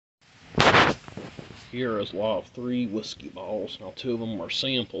Here is a lot of 3 whiskey bottles. Now 2 of them are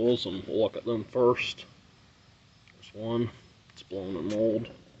samples, and we'll look at them first. There's one. It's blown in mold.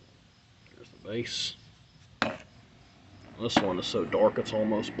 Here's the base. This one is so dark it's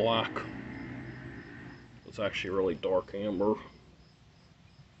almost black. It's actually really dark amber.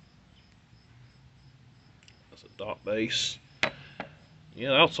 That's a dot base. Yeah,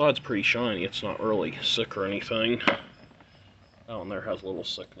 the outside's pretty shiny. It's not really sick or anything. That one there has a little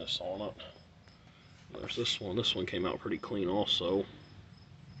sickness on it. There's this one. This one came out pretty clean also.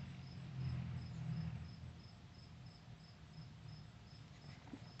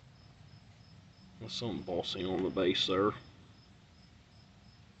 There's some embossing on the base there.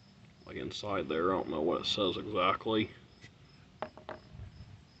 Like inside there, I don't know what it says exactly.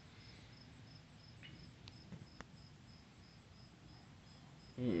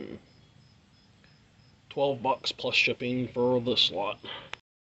 12 bucks plus shipping for this lot.